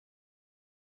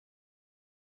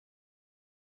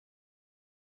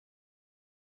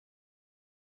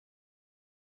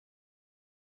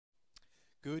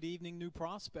Good evening, New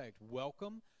Prospect.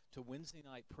 Welcome to Wednesday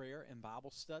night prayer and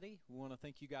Bible study. We want to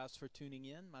thank you guys for tuning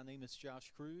in. My name is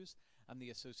Josh Cruz. I'm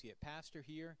the associate pastor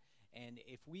here. And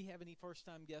if we have any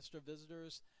first-time guests or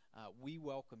visitors, we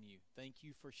welcome you. Thank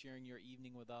you for sharing your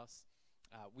evening with us.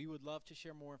 We would love to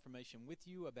share more information with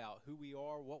you about who we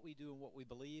are, what we do, and what we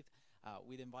believe.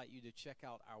 We'd invite you to check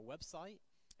out our website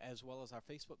as well as our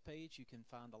Facebook page. You can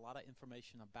find a lot of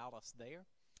information about us there.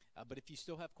 But if you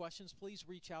still have questions, please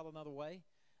reach out another way.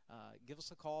 Give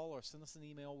us a call or send us an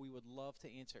email. We would love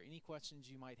to answer any questions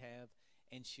you might have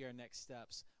and share next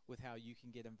steps with how you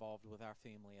can get involved with our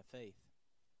family of faith.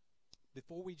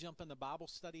 Before we jump into Bible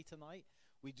study tonight,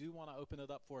 we do want to open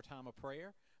it up for a time of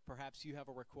prayer. Perhaps you have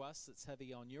a request that's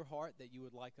heavy on your heart that you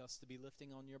would like us to be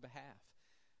lifting on your behalf.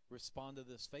 Respond to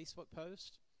this Facebook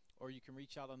post, or you can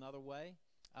reach out another way.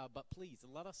 But please,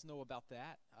 let us know about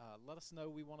that. Let us know.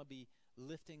 We want to be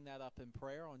lifting that up in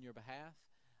prayer on your behalf.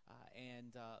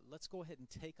 And let's go ahead and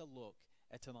take a look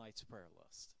at tonight's prayer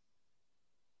list.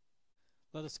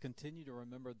 Let us continue to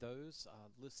remember those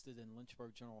listed in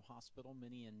Lynchburg General Hospital,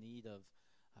 many in need of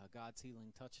God's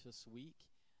healing touch this week.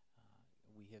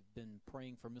 We have been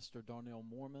praying for Mr. Darnell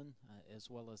Mormon, as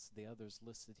well as the others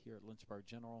listed here at Lynchburg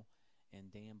General,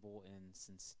 and Danville and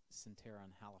Centera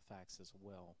and Halifax as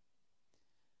well.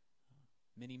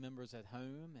 Many members at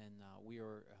home, and we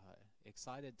are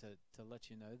excited to let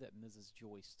you know that Mrs.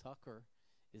 Joyce Tucker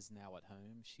is now at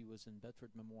home. She was in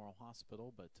Bedford Memorial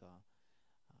Hospital, but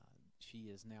she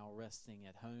is now resting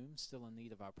at home, still in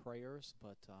need of our prayers,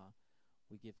 but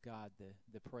we give God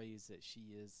the praise that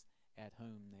she is at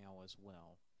home now as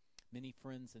well. Many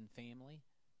friends and family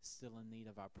still in need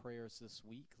of our prayers this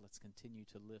week. Let's continue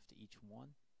to lift each one.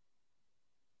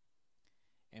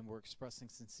 And we're expressing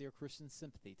sincere Christian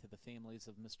sympathy to the families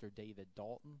of Mr. David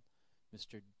Dalton,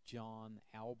 Mr. John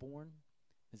Alborn,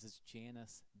 Mrs.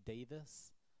 Janice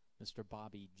Davis, Mr.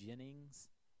 Bobby Jennings,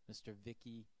 Mrs.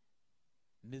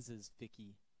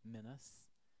 Vicky Menace,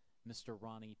 Mr.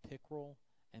 Ronnie Pickrell,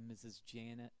 and Mrs.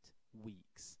 Janet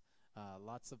Weeks.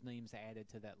 Lots of names added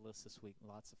to that list this week.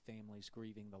 Lots of families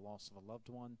grieving the loss of a loved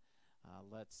one.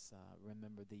 Let's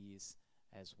remember these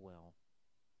as well.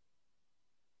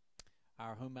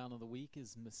 Our homebound of the week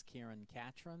is Miss Karen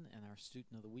Catron, and our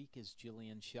student of the week is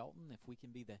Jillian Shelton. If we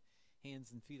can be the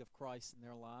hands and feet of Christ in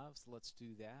their lives, let's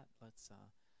do that. Let's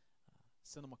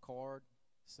send them a card,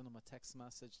 send them a text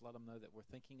message, let them know that we're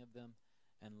thinking of them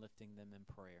and lifting them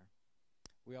in prayer.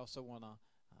 We also want to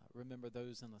remember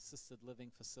those in assisted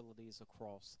living facilities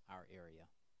across our area.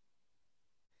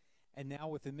 And now,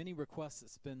 with the many requests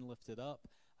that's been lifted up,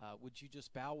 would you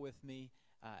just bow with me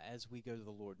as we go to the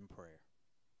Lord in prayer?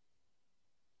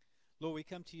 Lord, we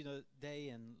come to you today,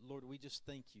 and Lord, we just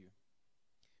thank you.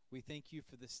 We thank you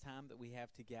for this time that we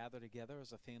have to gather together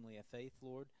as a family of faith,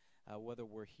 Lord. Whether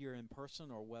we're here in person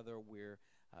or whether we're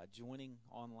joining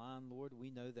online, Lord,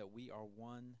 we know that we are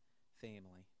one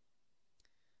family.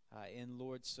 And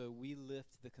Lord, so we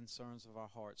lift the concerns of our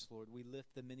hearts, Lord. We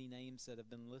lift the many names that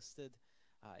have been listed,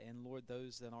 and Lord,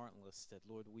 those that aren't listed.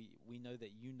 Lord, we know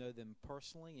that you know them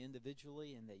personally,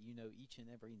 individually, and that you know each and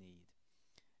every need.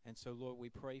 And so, Lord, we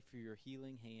pray for your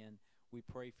healing hand. We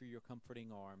pray for your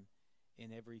comforting arm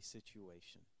in every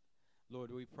situation.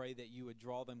 Lord, we pray that you would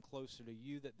draw them closer to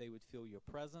you, that they would feel your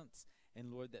presence,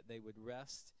 and, Lord, that they would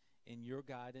rest in your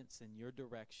guidance and your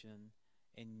direction,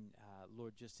 and,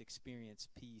 Lord, just experience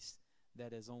peace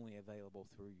that is only available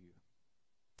through you.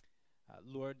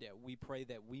 Lord, we pray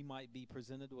that we might be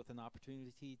presented with an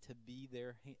opportunity to be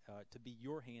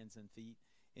your hands and feet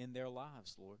in their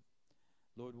lives, Lord.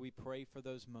 Lord, we pray for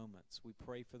those moments. We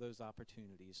pray for those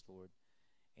opportunities, Lord.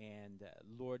 And,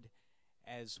 Lord,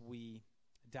 as we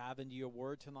dive into your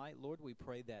word tonight, Lord, we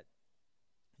pray that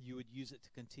you would use it to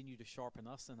continue to sharpen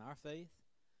us in our faith.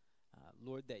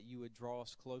 Lord, that you would draw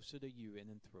us closer to you in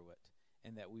and through it,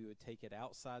 and that we would take it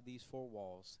outside these four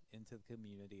walls into the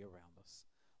community around us.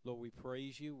 Lord, we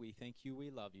praise you, we thank you, we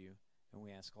love you, and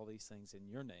we ask all these things in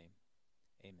your name.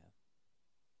 Amen.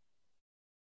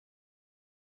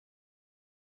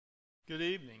 Good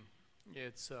evening.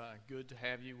 It's good to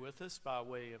have you with us by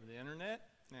way of the internet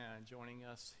and joining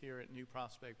us here at New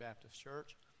Prospect Baptist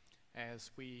Church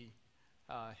as we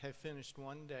have finished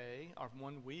one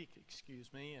week,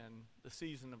 in the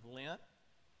season of Lent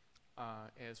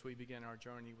as we begin our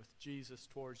journey with Jesus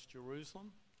towards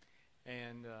Jerusalem.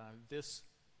 And this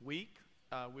week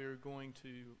we're going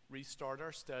to restart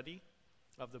our study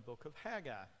of the book of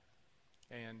Haggai.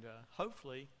 And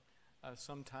hopefully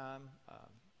sometime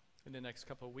in the next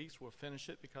couple of weeks we'll finish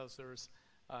it, because there's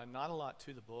not a lot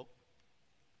to the book.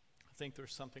 I think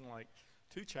there's something like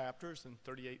 2 chapters and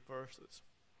 38 verses.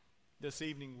 This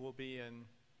evening we'll be in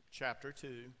chapter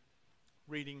 2,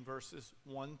 reading verses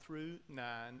 1 through 9,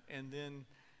 and then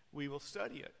we will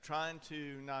study it, trying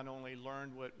to not only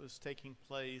learn what was taking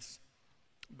place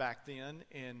back then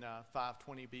in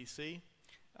 520 BC,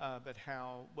 but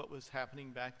how what was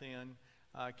happening back then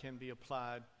can be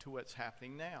applied to what's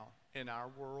happening now in our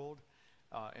world,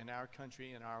 in our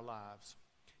country, in our lives.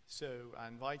 So I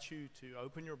invite you to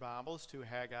open your Bibles to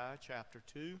Haggai chapter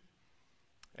 2,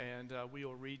 and we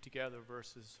will read together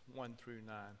verses 1 through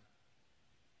 9.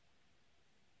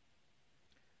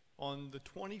 On the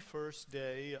 21st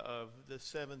day of the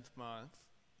 7th month,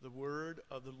 the word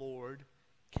of the Lord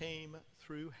came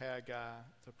through Haggai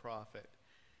the prophet.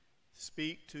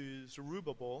 Speak to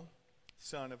Zerubbabel,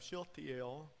 son of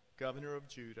Shealtiel, governor of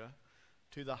Judah,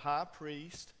 to the high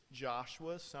priest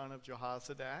Joshua, son of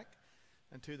Jehozadak,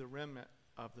 and to the remnant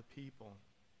of the people.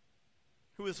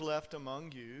 Who is left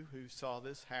among you who saw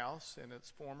this house in its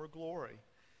former glory?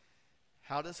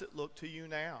 How does it look to you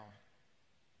now?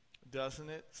 Doesn't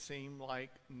it seem like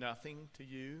nothing to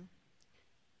you?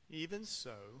 Even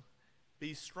so,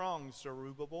 be strong,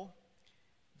 Zerubbabel,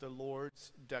 the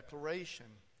Lord's declaration.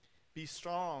 Be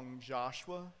strong,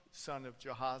 Joshua, son of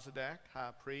Jehozadak,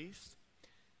 high priest.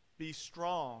 Be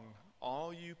strong,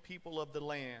 all you people of the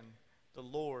land, the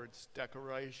Lord's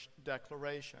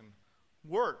declaration.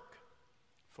 Work,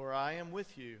 for I am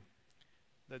with you,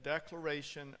 the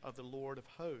declaration of the Lord of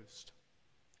hosts.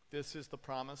 This is the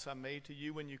promise I made to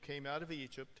you when you came out of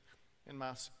Egypt, and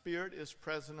my spirit is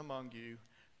present among you.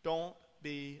 Don't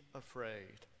be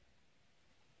afraid.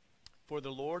 For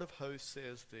the Lord of hosts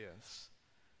says this,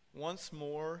 once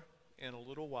more in a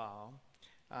little while,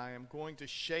 I am going to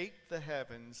shake the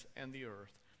heavens and the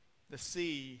earth, the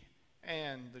sea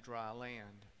and the dry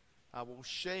land. I will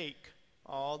shake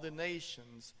all the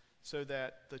nations so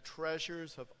that the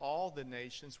treasures of all the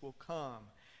nations will come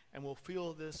and will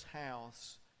fill this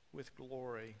house with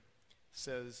glory,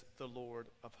 says the Lord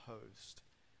of hosts.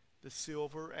 The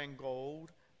silver and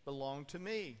gold belong to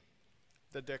me,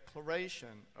 the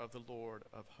declaration of the Lord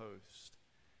of hosts.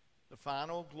 The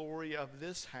final glory of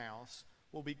this house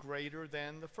will be greater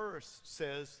than the first,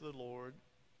 says the Lord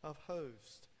of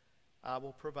hosts. I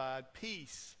will provide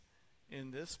peace in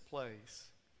this place,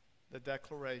 the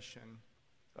declaration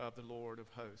of the Lord of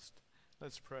hosts.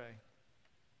 Let's pray.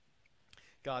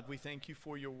 God, we thank you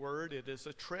for your word. It is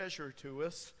a treasure to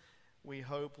us. We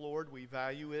hope, Lord, we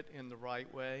value it in the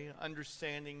right way,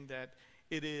 understanding that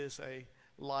it is a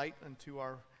light unto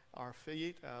our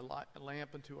feet, a lamp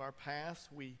unto our path.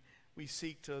 We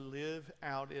seek to live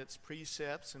out its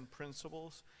precepts and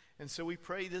principles. And so we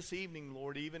pray this evening,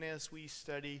 Lord, even as we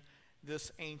study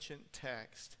this ancient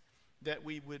text, that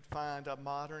we would find a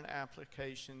modern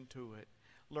application to it,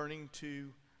 learning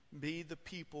to be the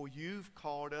people you've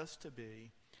called us to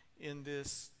be in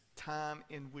this time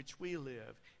in which we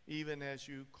live, even as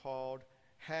you called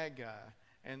Haggai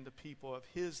and the people of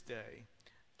his day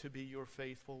to be your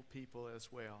faithful people as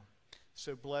well.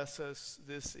 So bless us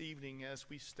this evening as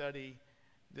we study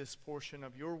this portion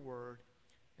of your word,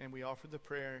 and we offer the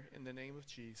prayer in the name of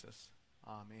Jesus.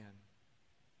 Amen.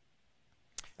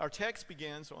 Our text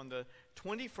begins on the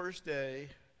 21st day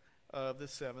of the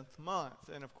 7th month.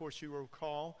 And of course, you will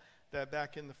recall that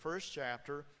back in the first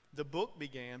chapter, the book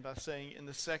began by saying in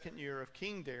the second year of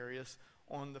King Darius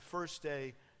on the first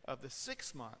day of the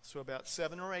 6th month. So about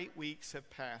 7 or 8 weeks have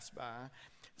passed by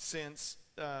since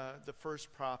the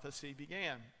first prophecy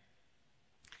began.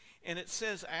 And it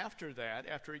says after that,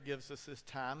 after it gives us this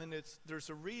time, and there's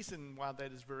a reason why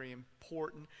that is very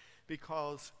important,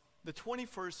 because the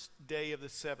 21st day of the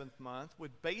 7th month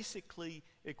would basically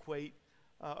equate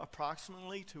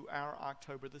approximately to our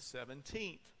October the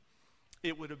 17th.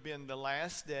 It would have been the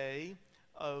last day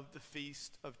of the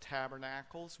Feast of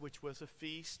Tabernacles, which was a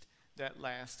feast that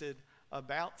lasted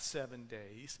about 7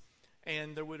 days.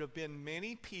 And there would have been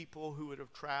many people who would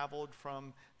have traveled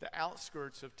from the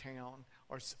outskirts of town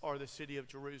or the city of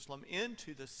Jerusalem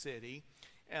into the city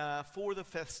for the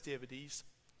festivities.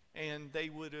 And they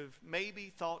would have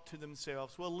maybe thought to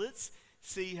themselves, well, let's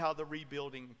see how the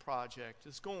rebuilding project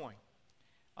is going.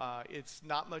 It's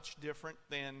not much different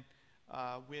than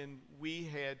when we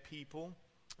had people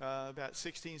about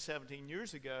 16, 17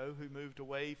 years ago who moved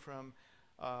away from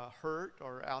Hurt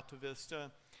or Alta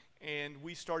Vista, and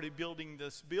we started building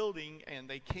this building, and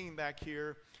they came back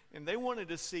here, and they wanted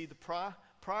to see the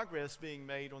progress being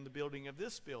made on the building of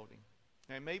this building.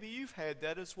 And maybe you've had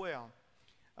that as well.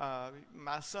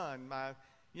 My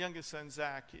youngest son,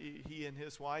 Zach, he and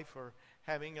his wife are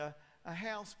having a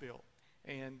house built.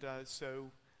 And so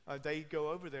they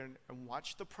go over there and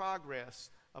watch the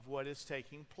progress of what is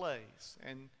taking place.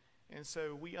 And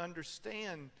so we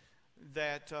understand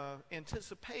that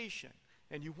anticipation.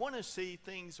 And you want to see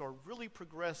things are really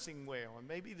progressing well. And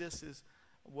maybe this is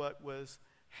what was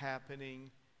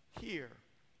happening here.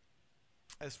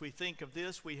 As we think of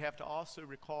this, we have to also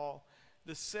recall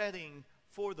the setting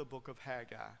for the book of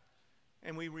Haggai.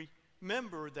 And we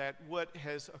remember that what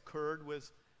has occurred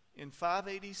was in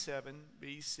 587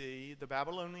 BC, the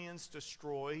Babylonians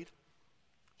destroyed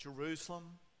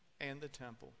Jerusalem and the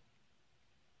temple.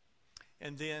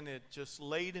 And then it just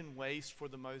laid in waste for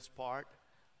the most part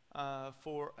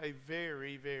for a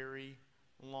very, very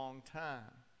long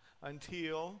time,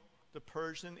 until the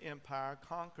Persian Empire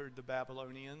conquered the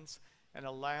Babylonians and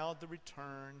allowed the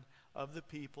return of the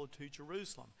people to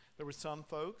Jerusalem. There were some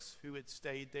folks who had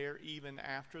stayed there even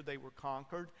after they were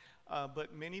conquered,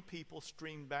 but many people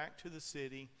streamed back to the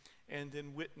city and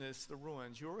then witnessed the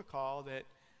ruins. You'll recall that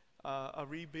a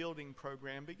rebuilding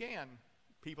program began.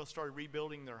 People started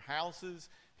rebuilding their houses.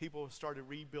 People started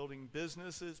rebuilding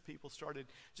businesses. People started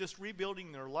just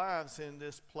rebuilding their lives in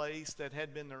this place that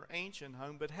had been their ancient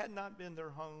home, but had not been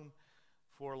their home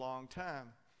for a long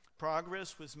time.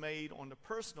 Progress was made on the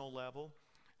personal level,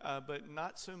 but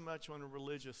not so much on a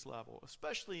religious level,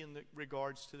 especially in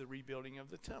regards to the rebuilding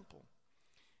of the temple.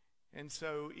 And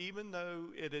so even though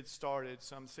it had started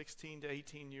some 16 to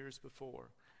 18 years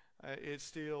before, it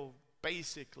still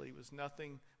basically was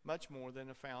nothing much more than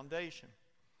a foundation.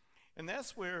 And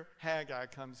that's where Haggai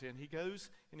comes in. He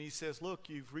goes and he says, look,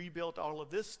 you've rebuilt all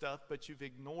of this stuff, but you've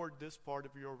ignored this part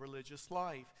of your religious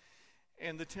life.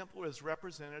 And the temple is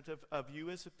representative of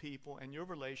you as a people and your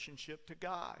relationship to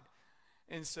God.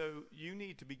 And so you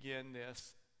need to begin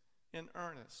this in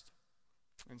earnest.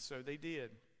 And so they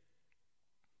did.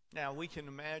 Now we can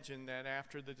imagine that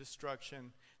after the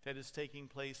destruction that is taking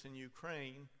place in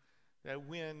Ukraine, that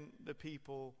when the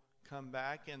people come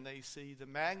back and they see the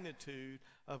magnitude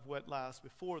of what lies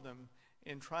before them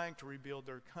in trying to rebuild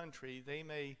their country, they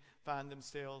may find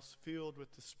themselves filled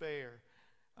with despair,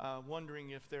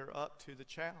 wondering if they're up to the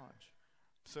challenge.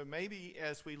 So maybe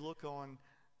as we look on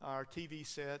our TV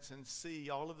sets and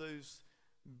see all of those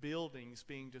buildings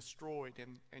being destroyed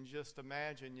and just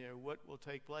imagine, what will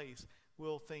take place,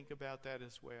 we'll think about that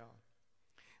as well.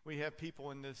 We have people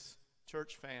in this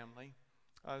church family,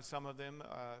 some of them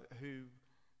who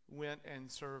went and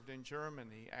served in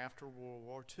Germany after World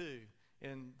War II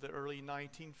in the early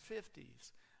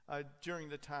 1950s. During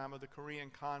the time of the Korean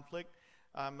conflict,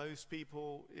 most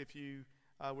people, if you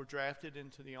were drafted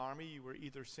into the Army, you were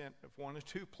either sent one of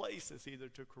two places, either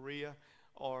to Korea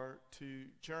or to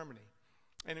Germany.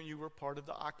 And you were part of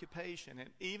the occupation. And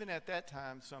even at that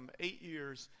time, some 8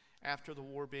 years after the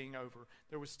war being over,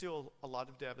 there was still a lot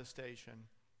of devastation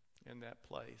in that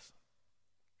place.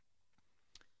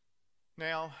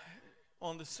 Now,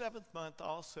 on the seventh month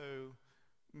also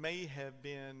may have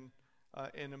been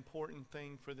an important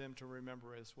thing for them to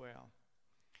remember as well.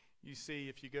 You see,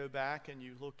 if you go back and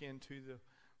you look into the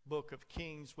book of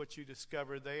Kings, what you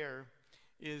discover there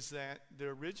is that the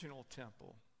original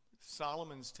temple,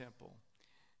 Solomon's temple,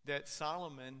 that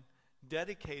Solomon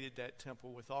dedicated that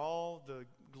temple with all the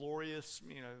glorious,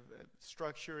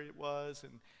 structure it was,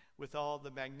 and with all the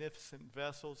magnificent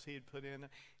vessels he had put in.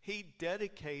 He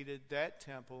dedicated that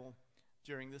temple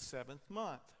during the seventh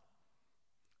month.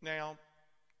 Now,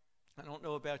 I don't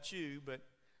know about you, but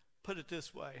put it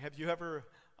this way. Have you ever,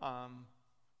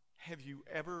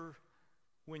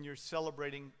 when you're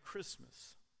celebrating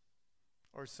Christmas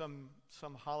or some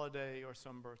holiday or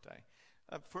some birthday,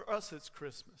 for us it's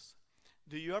Christmas.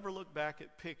 Do you ever look back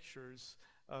at pictures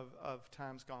of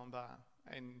times gone by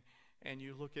and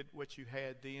you look at what you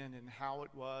had then and how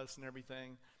it was and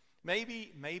everything?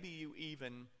 Maybe you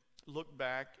even look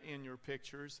back in your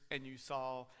pictures and you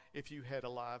saw, if you had a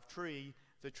live tree,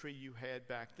 the tree you had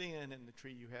back then and the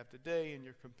tree you have today, and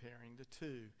you're comparing the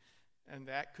two. And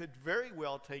that could very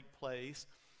well take place,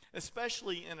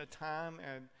 especially in a time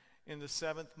and in the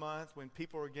seventh month when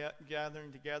people are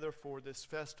gathering together for this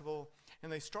festival,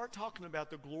 and they start talking about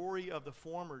the glory of the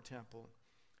former temple.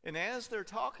 And as they're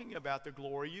talking about the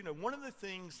glory, one of the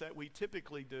things that we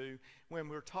typically do when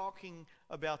we're talking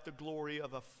about the glory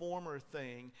of a former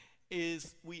thing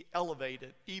is we elevate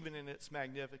it even in its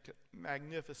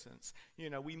magnificence.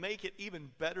 We make it even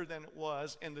better than it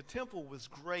was, and the temple was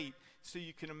great, so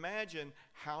you can imagine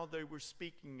how they were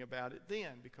speaking about it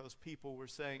then, because people were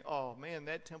saying, oh man,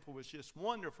 that temple was just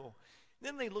wonderful.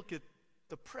 Then they look at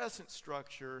the present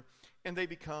structure and they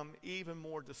become even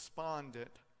more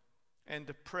despondent and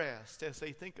depressed as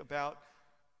they think about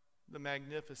the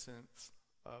magnificence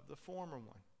of the former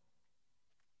one.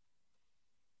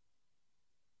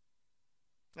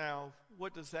 Now,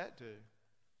 what does that do?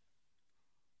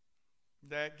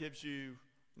 that gives you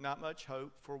not much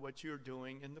hope for what you're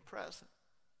doing in the present.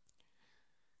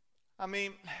 I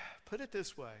mean, put it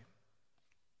this way.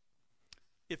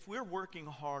 If we're working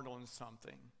hard on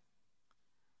something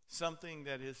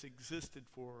that has existed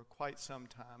for quite some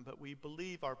time, but we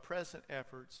believe our present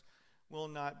efforts will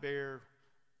not bear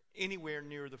anywhere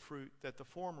near the fruit that the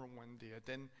former one did,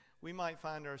 then we might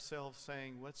find ourselves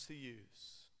saying, what's the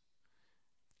use?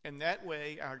 And that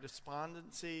way, our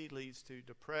despondency leads to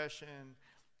depression,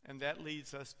 and that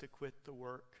leads us to quit the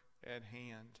work at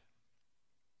hand.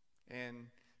 And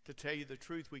to tell you the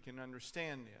truth, we can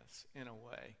understand this in a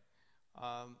way.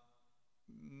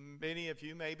 Many of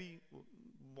you may be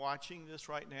watching this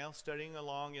right now, studying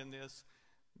along in this.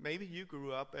 Maybe you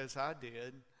grew up, as I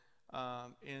did,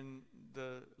 in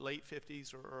the late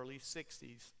 50s or early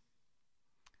 60s.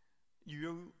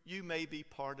 You may be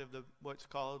part of what's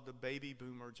called the baby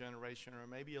boomer generation, or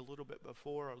maybe a little bit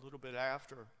before or a little bit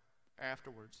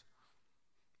afterwards.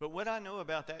 But what I know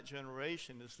about that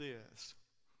generation is this.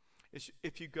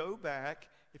 If you go back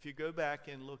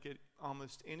and look at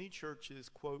almost any church's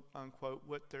quote unquote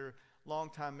what their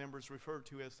longtime members refer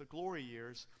to as the glory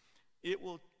years, it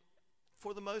will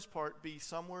for the most part be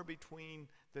somewhere between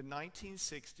the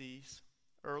 1960s,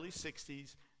 early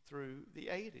 60s through the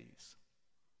 80s.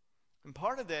 And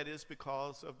part of that is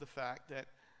because of the fact that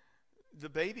the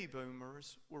baby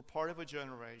boomers were part of a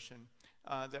generation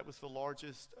that was the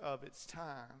largest of its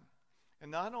time. And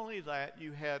not only that,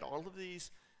 you had all of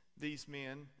these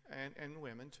men and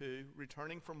women too,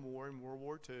 returning from war in World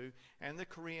War II and the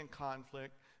Korean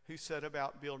conflict, who set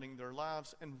about building their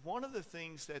lives. And one of the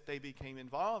things that they became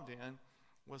involved in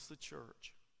was the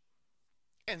church.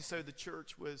 And so the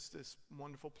church was this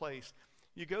wonderful place.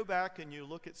 You go back and you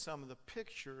look at some of the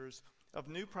pictures of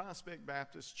New Prospect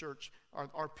Baptist Church,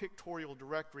 our pictorial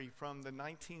directory from the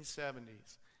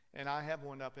 1970s. And I have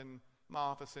one up in my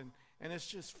office, and it's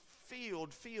just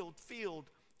filled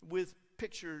with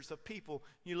pictures of people.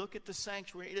 You look at the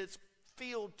sanctuary, it's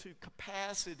filled to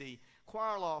capacity,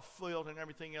 choir loft filled and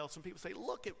everything else. And people say,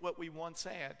 look at what we once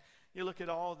had. You look at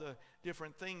all the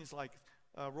different things like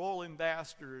Royal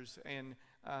Ambassadors and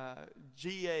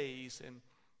GAs and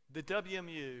the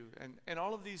WMU and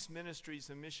all of these ministries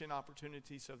and mission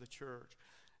opportunities of the church.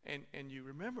 And you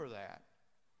remember that.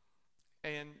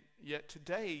 And yet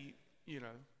today, you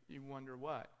wonder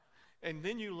what. And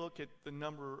then you look at the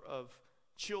number of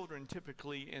children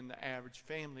typically in the average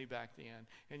family back then,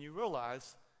 and you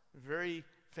realize very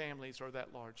families are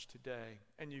that large today,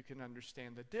 and you can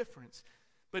understand the difference.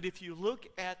 But if you look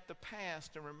at the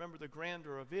past and remember the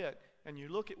grandeur of it, and you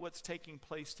look at what's taking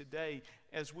place today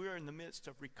as we're in the midst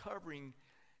of recovering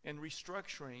and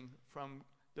restructuring from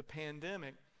the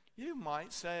pandemic, you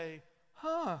might say,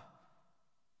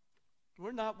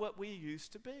 we're not what we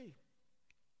used to be.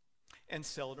 And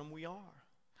seldom we are.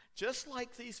 Just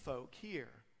like these folk here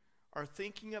are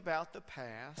thinking about the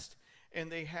past, and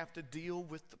they have to deal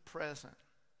with the present.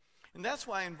 And that's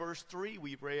why in verse 3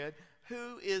 we read,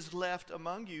 who is left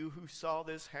among you who saw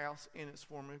this house in its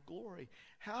former glory?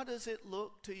 How does it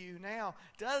look to you now?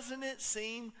 Doesn't it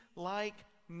seem like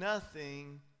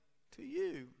nothing to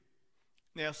you?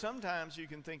 Now, sometimes you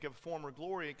can think of former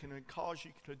glory. It can cause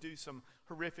you to do some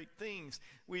horrific things.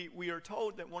 We are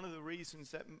told that one of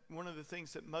the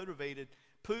things that motivated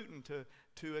Putin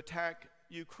to attack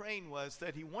Ukraine was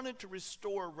that he wanted to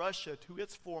restore Russia to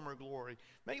its former glory.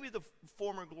 Maybe the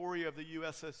former glory of the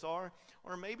USSR,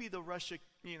 or maybe the Russia,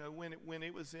 when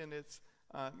it was in its,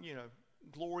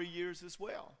 glory years as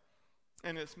well.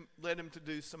 And it's led him to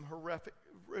do some horrific.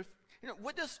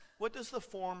 What does the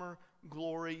former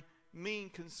glory mean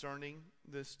concerning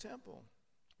this temple?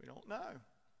 We don't know.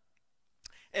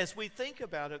 As we think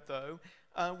about it, though,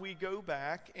 we go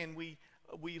back and we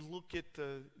look at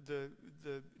the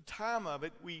time of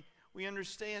it. We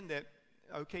understand that,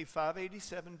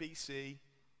 587 BC,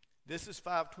 this is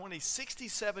 520,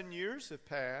 67 years have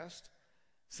passed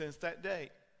since that date.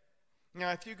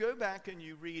 Now, if you go back and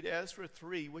you read Ezra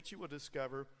 3, what you will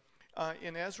discover,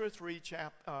 in Ezra 3,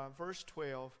 verse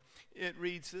 12, it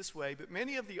reads this way, but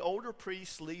many of the older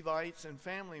priests, Levites, and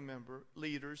family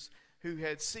leaders who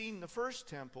had seen the first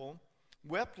temple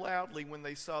wept loudly when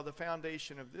they saw the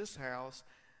foundation of this house,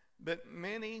 but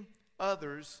many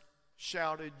others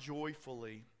shouted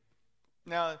joyfully.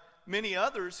 Now, many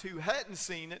others who hadn't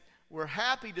seen it were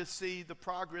happy to see the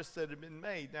progress that had been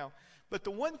made. Now, but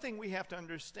the one thing we have to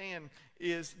understand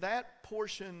is that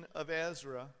portion of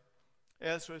Ezra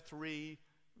 3,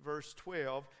 verse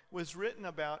 12, was written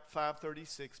about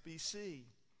 536 BC.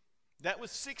 That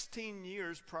was 16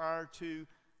 years prior to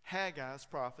Haggai's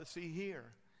prophecy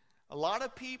here. A lot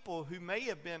of people who may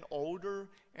have been older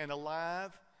and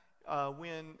alive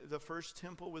when the first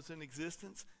temple was in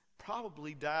existence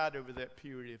probably died over that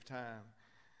period of time.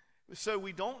 So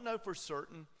we don't know for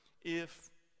certain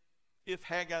if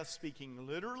Haggai's speaking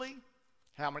literally.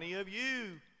 How many of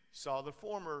you saw the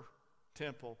former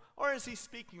temple? Or is he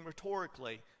speaking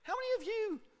rhetorically? How many of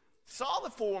you saw the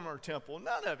former temple?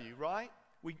 None of you, right?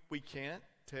 We can't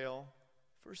tell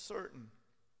for certain.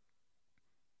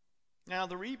 Now,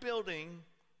 the rebuilding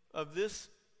of this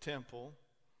temple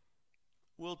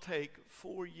will take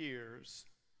 4 years,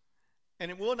 and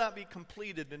it will not be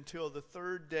completed until the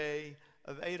 3rd day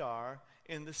of Adar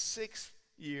in the 6th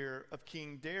year of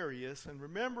King Darius. And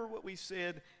remember what we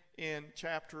said in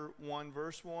chapter 1,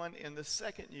 verse 1, in the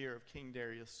 2nd year of King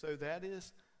Darius. So that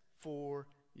is 4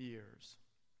 years.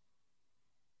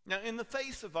 Now, in the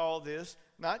face of all this,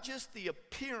 not just the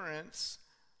appearance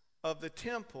of the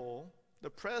temple, the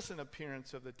present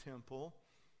appearance of the temple,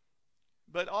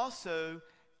 but also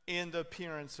in the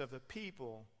appearance of the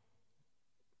people,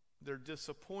 their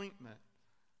disappointment,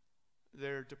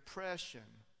 their depression,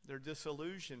 their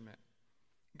disillusionment.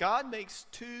 God makes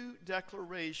 2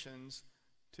 declarations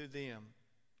to them.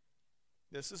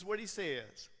 This is what he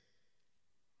says.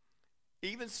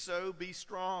 Even so, be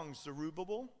strong,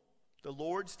 Zerubbabel, the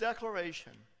Lord's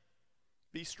declaration.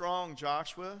 Be strong,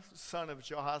 Joshua, son of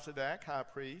Jehozadak, high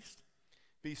priest.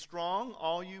 Be strong,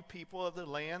 all you people of the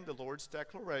land, the Lord's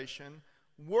declaration.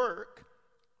 Work,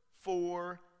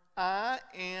 for I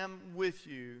am with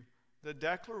you, the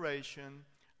declaration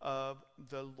of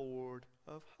the Lord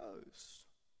of hosts.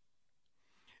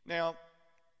 Now,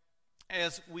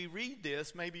 as we read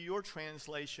this, maybe your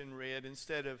translation read,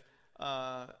 instead of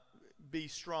be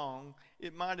strong,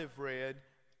 it might have read,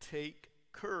 take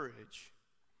courage.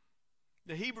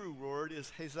 The Hebrew word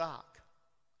is hazak.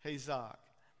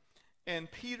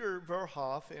 And Peter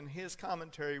Verhoff, in his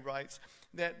commentary, writes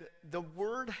that the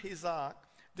word hazak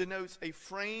denotes a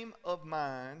frame of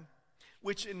mind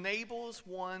which enables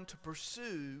one to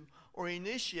pursue or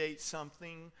initiate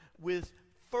something with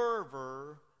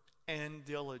fervor and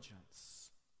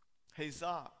diligence.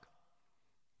 Hazak.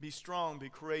 Be strong, be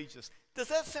courageous. Does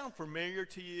that sound familiar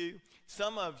to you?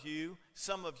 Some of you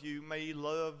may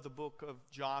love the book of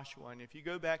Joshua. And if you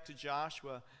go back to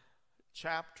Joshua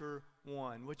chapter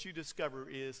 1, what you discover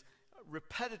is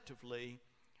repetitively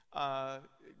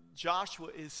Joshua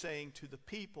is saying to the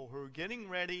people who are getting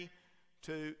ready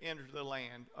to enter the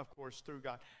land, of course, through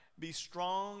God, be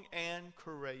strong and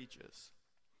courageous.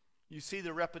 You see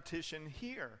the repetition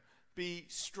here. Be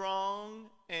strong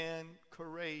and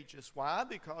courageous. Why?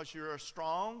 Because you're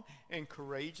strong and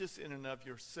courageous in and of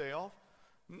yourself?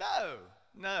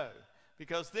 No.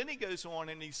 Because then he goes on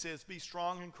and he says, be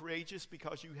strong and courageous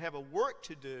because you have a work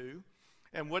to do.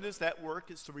 And what is that work?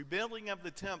 It's the rebuilding of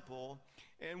the temple.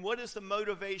 And what is the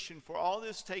motivation for all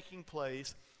this taking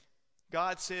place?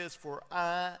 God says, for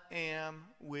I am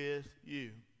with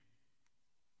you.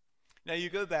 Now you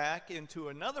go back into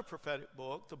another prophetic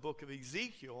book, the book of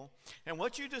Ezekiel, and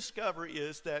what you discover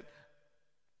is that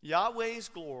Yahweh's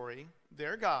glory,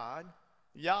 their God,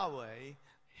 Yahweh,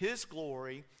 his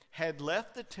glory, had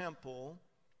left the temple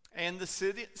and the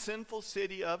sinful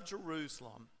city of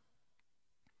Jerusalem.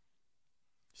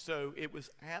 So it was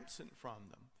absent from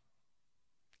them.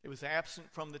 It was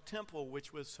absent from the temple,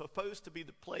 which was supposed to be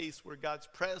the place where God's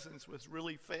presence was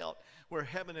really felt, where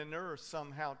heaven and earth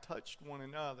somehow touched one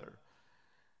another.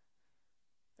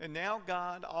 And now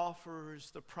God offers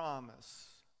the promise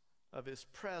of his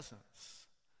presence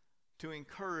to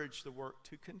encourage the work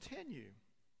to continue.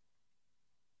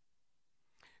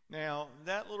 Now,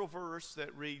 that little verse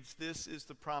that reads, this is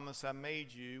the promise I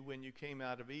made you when you came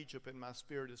out of Egypt, and my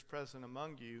spirit is present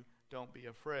among you, don't be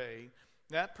afraid.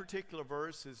 That particular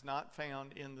verse is not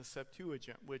found in the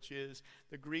Septuagint, which is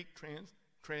the Greek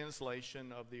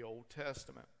translation of the Old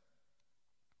Testament.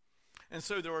 And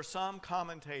so there are some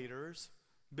commentators,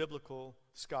 biblical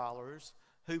scholars,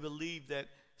 who believe that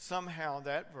somehow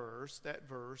that verse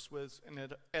was an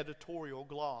editorial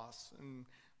gloss. And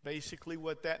basically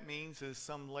what that means is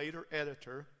some later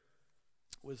editor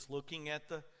was looking at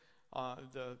the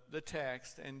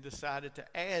text and decided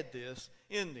to add this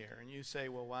in there. And you say,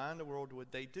 well, why in the world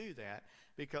would they do that?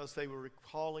 Because they were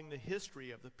recalling the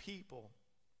history of the people.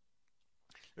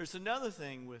 There's another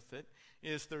thing with it,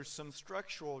 is there's some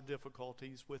structural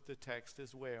difficulties with the text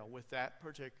as well, with that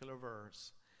particular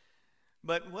verse.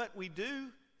 But what we do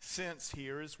sense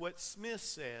here is what Smith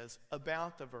says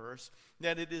about the verse,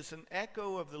 that it is an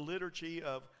echo of the liturgy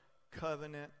of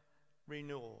covenant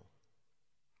renewal.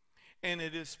 And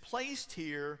it is placed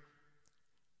here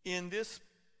in this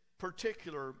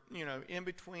particular, in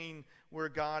between where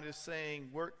God is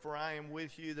saying, work for I am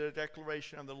with you, the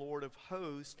declaration of the Lord of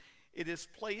hosts, it is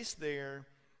placed there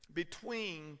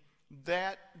between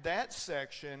that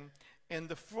section and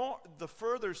the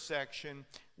further section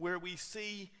where we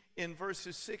see in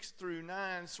verses 6 through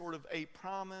 9 sort of a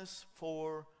promise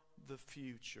for the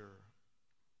future.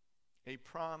 A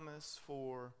promise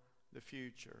for the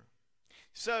future.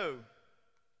 So,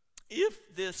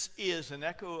 if this is an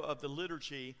echo of the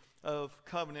liturgy of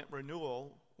covenant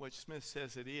renewal, which Smith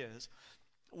says it is,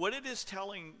 what it is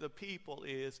telling the people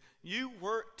is, you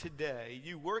work today,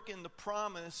 you work in the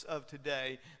promise of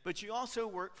today, but you also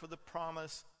work for the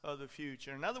promise of the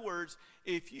future. In other words,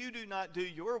 if you do not do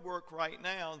your work right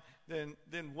now, then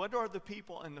what are the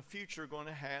people in the future going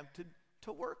to have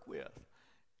to work with?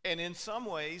 And in some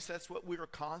ways, that's what we are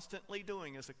constantly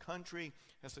doing as a country,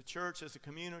 as a church, as a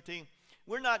community.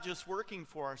 We're not just working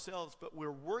for ourselves, but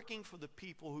we're working for the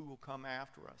people who will come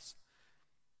after us.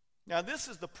 Now, this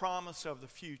is the promise of the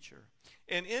future.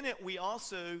 And in it, we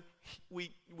also,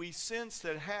 we sense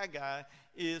that Haggai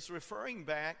is referring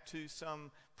back to some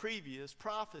previous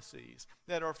prophecies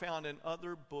that are found in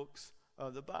other books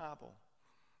of the Bible.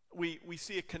 We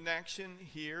see a connection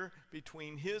here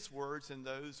between his words and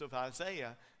those of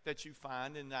Isaiah that you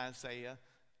find in Isaiah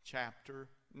chapter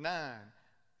 9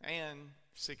 and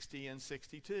 60 and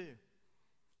 62.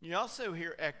 You also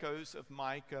hear echoes of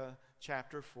Micah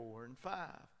chapter 4 and 5.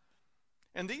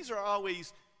 And these are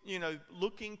always,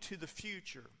 looking to the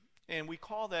future. And we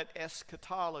call that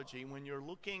eschatology, when you're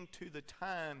looking to the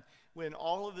time when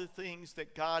all of the things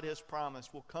that God has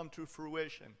promised will come to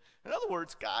fruition. In other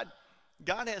words, God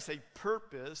has a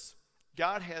purpose.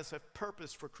 God has a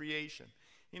purpose for creation.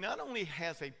 He not only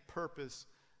has a purpose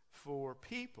for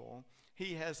people,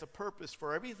 he has a purpose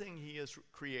for everything he has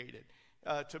created,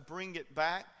 to bring it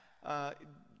back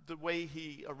the way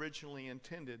he originally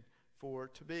intended for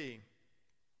it to be.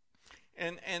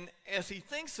 And as he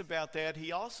thinks about that,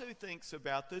 he also thinks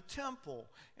about the temple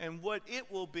and what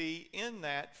it will be in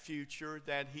that future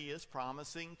that he is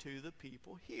promising to the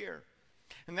people here.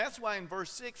 And that's why in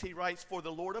verse 6 he writes, for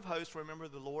the Lord of hosts, remember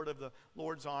the Lord of the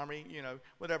Lord's army,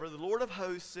 whatever. The Lord of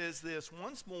hosts says this,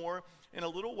 once more in a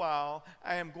little while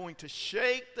I am going to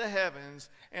shake the heavens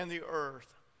and the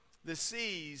earth, the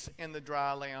seas and the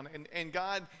dry land. And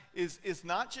God is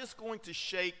not just going to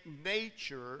shake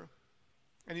nature,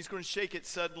 and he's going to shake it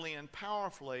suddenly and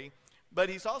powerfully, but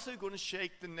he's also going to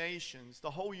shake the nations.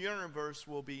 The whole universe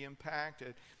will be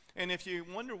impacted. And if you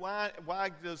wonder why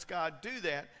does God do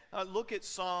that, look at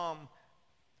Psalm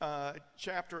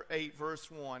chapter 8, verse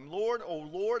 1. Lord, O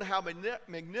Lord, how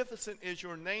magnificent is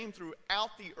your name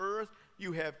throughout the earth.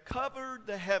 You have covered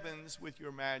the heavens with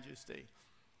your majesty.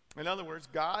 In other words,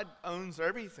 God owns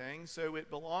everything, so it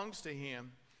belongs to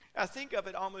him. I think of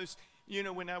it almost,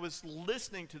 when I was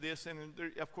listening to this, and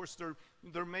of course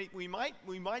we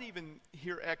might even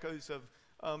hear echoes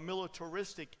of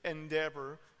militaristic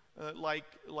endeavor,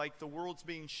 like the world's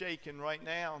being shaken right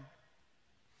now.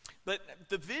 But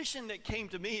the vision that came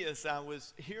to me as I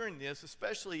was hearing this,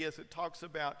 especially as it talks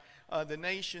about the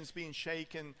nations being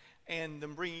shaken and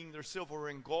them bringing their silver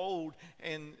and gold,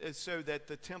 and so that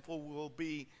the temple will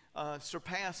be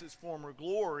surpass its former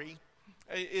glory,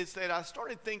 is that I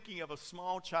started thinking of a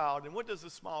small child. And what does a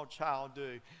small child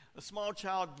do? A small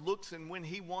child looks, and when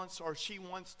he wants or she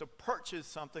wants to purchase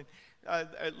something,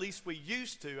 at least we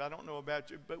used to, I don't know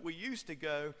about you, but we used to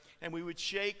go and we would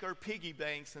shake our piggy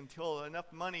banks until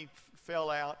enough money fell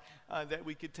out that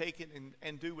we could take it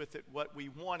and do with it what we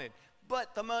wanted.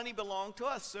 But the money belonged to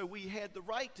us, so we had the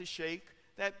right to shake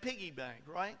that piggy bank,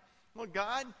 right? Well,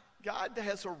 God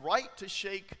has a right to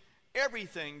shake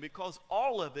everything because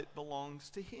all of it belongs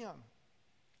to him.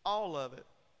 All of it.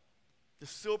 The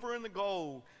silver and the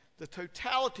gold, the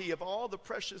totality of all the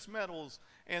precious metals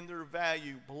and their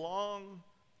value belong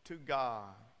to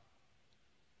God.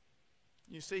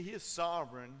 You see, he is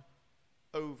sovereign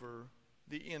over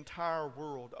the entire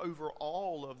world, over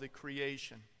all of the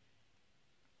creation.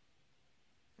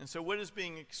 And so what is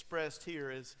being expressed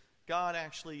here is God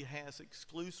actually has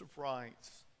exclusive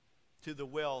rights to the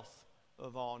wealth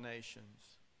of all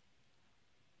nations.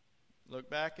 Look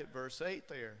back at verse 8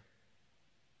 there.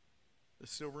 The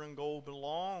silver and gold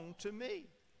belong to me.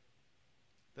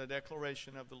 The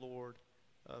declaration of the Lord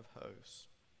of hosts.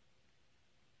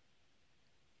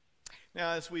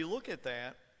 Now, as we look at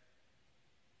that,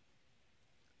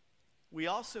 we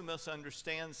also must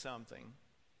understand something.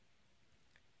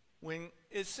 When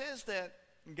it says that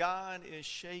God is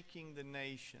shaking the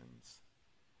nations,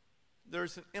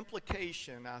 there's an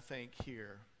implication, I think,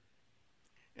 here.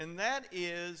 And that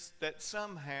is that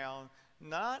somehow,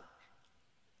 not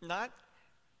not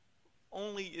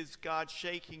only is God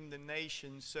shaking the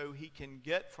nations so he can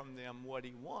get from them what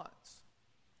he wants,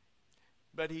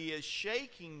 but he is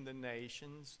shaking the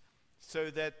nations so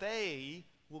that they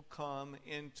will come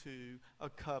into a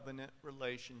covenant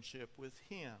relationship with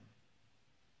him.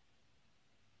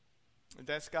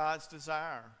 That's God's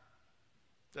desire,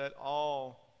 that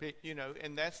all,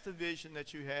 and that's the vision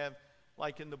that you have,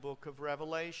 like in the book of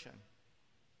Revelation,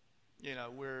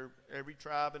 where every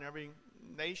tribe and every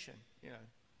nation,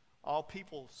 all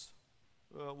peoples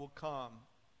will come.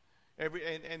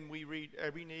 And we read,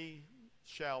 every knee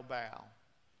shall bow.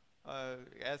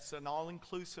 That's an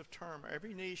all-inclusive term.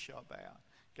 Every knee shall bow.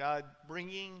 God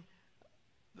bringing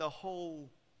the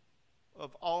whole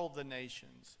of all the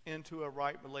nations into a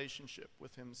right relationship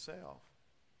with himself.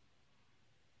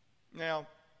 Now,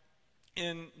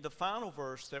 in the final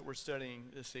verse that we're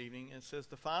studying this evening, it says,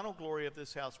 the final glory of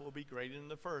this house will be greater than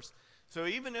the first. So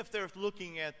even if they're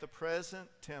looking at the present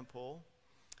temple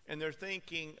and they're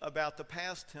thinking about the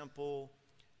past temple,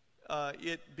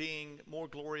 it being more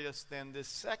glorious than this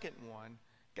second one,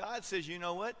 God says, you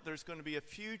know what? There's going to be a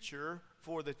future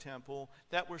for the temple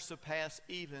that will surpass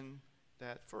even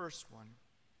that first one.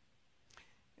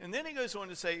 And then he goes on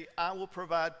to say, I will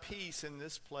provide peace in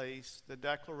this place, the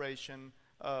declaration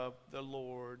of the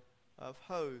Lord of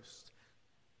hosts.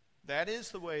 That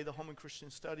is the way the Holman Christian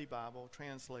Study Bible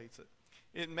translates it.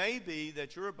 It may be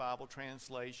that your Bible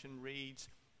translation reads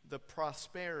the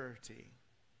prosperity.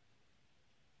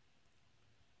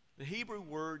 The Hebrew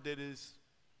word that is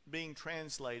being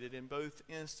translated in both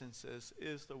instances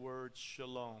is the word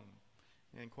shalom.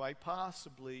 And quite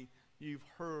possibly you've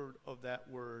heard of that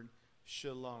word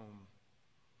shalom.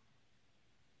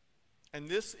 And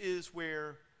this is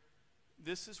where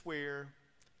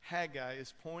Haggai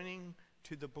is pointing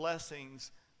to the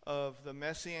blessings of the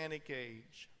Messianic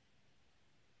age,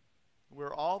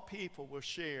 where all people will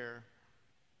share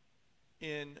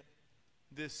in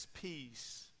this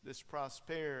peace, this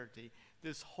prosperity,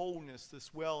 this wholeness, this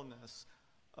wellness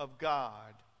of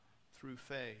God through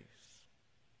faith.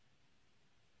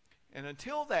 And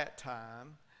until that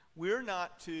time, we're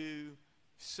not to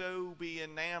so be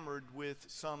enamored with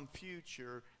some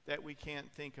future that we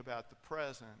can't think about the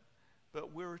present,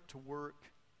 but we're to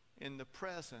work in the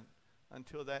present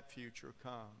until that future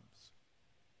comes.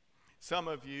 Some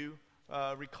of you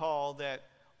recall that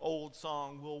old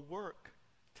song, "We'll work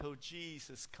till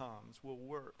Jesus comes." We'll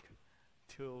work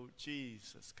till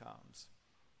Jesus comes.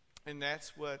 And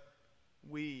that's what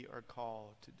we are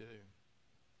called to do.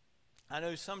 I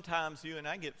know sometimes you and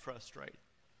I get frustrated.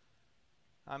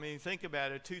 I mean, think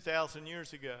about it. 2,000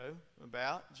 years ago,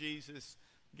 Jesus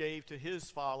gave to his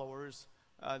followers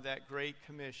that great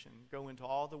commission, go into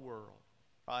all the world,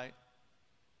 right?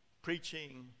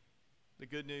 Preaching the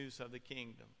good news of the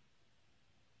kingdom,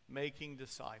 making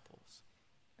disciples.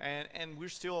 And we're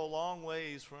still a long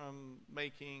ways from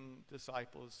making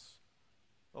disciples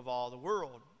of all the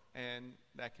world, and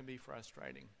that can be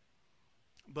frustrating.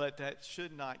 But that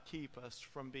should not keep us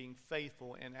from being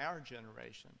faithful in our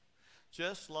generation.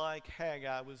 Just like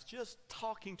Haggai was just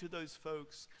talking to those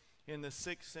folks in the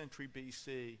 6th century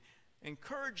BC,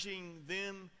 encouraging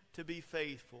them to be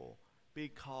faithful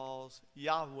because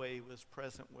Yahweh was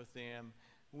present with them.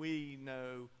 We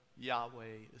know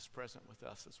Yahweh is present with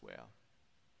us as well.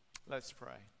 Let's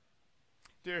pray.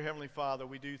 Dear Heavenly Father,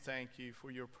 we do thank you for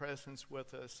your presence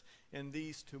with us in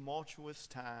these tumultuous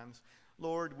times.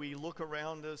 Lord, we look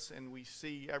around us and we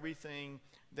see everything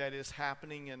that is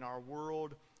happening in our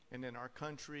world and in our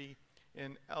country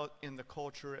and out in the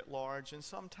culture at large. And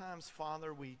sometimes,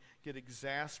 Father, we get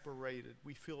exasperated.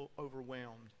 We feel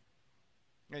overwhelmed.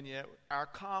 And yet our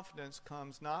confidence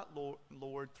comes not,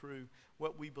 Lord, through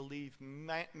what we believe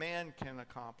man can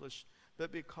accomplish,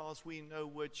 but because we know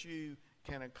what you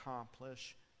can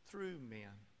accomplish through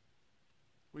men.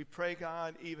 We pray,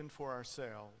 God, even for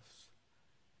ourselves,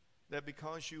 that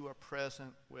because you are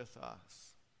present with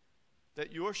us,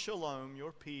 that your shalom,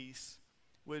 your peace,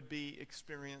 would be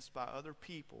experienced by other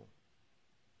people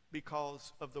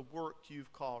because of the work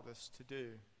you've called us to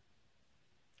do.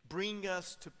 Bring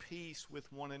us to peace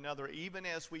with one another, even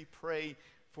as we pray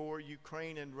for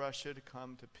Ukraine and Russia to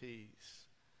come to peace.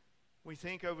 We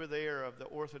think over there of the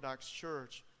Orthodox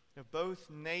Church, of both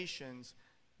nations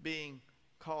being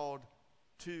called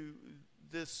to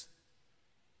this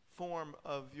form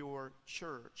of your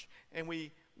church. And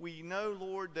we know,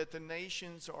 Lord, that the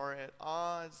nations are at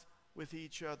odds with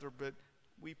each other, but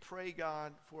we pray,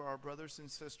 God, for our brothers and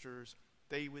sisters,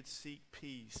 they would seek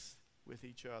peace with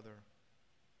each other.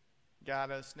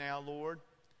 Guide us now, Lord,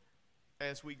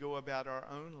 as we go about our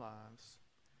own lives,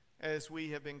 as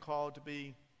we have been called to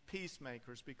be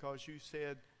peacemakers, because you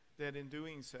said that in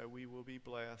doing so we will be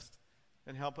blessed.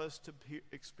 And help us to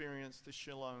experience the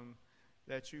shalom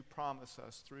that you promise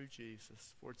us through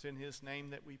Jesus. For it's in his name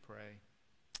that we pray.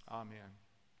 Amen.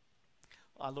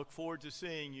 I look forward to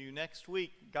seeing you next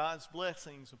week. God's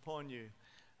blessings upon you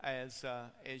as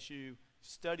you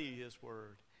study his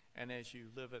word and as you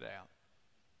live it out.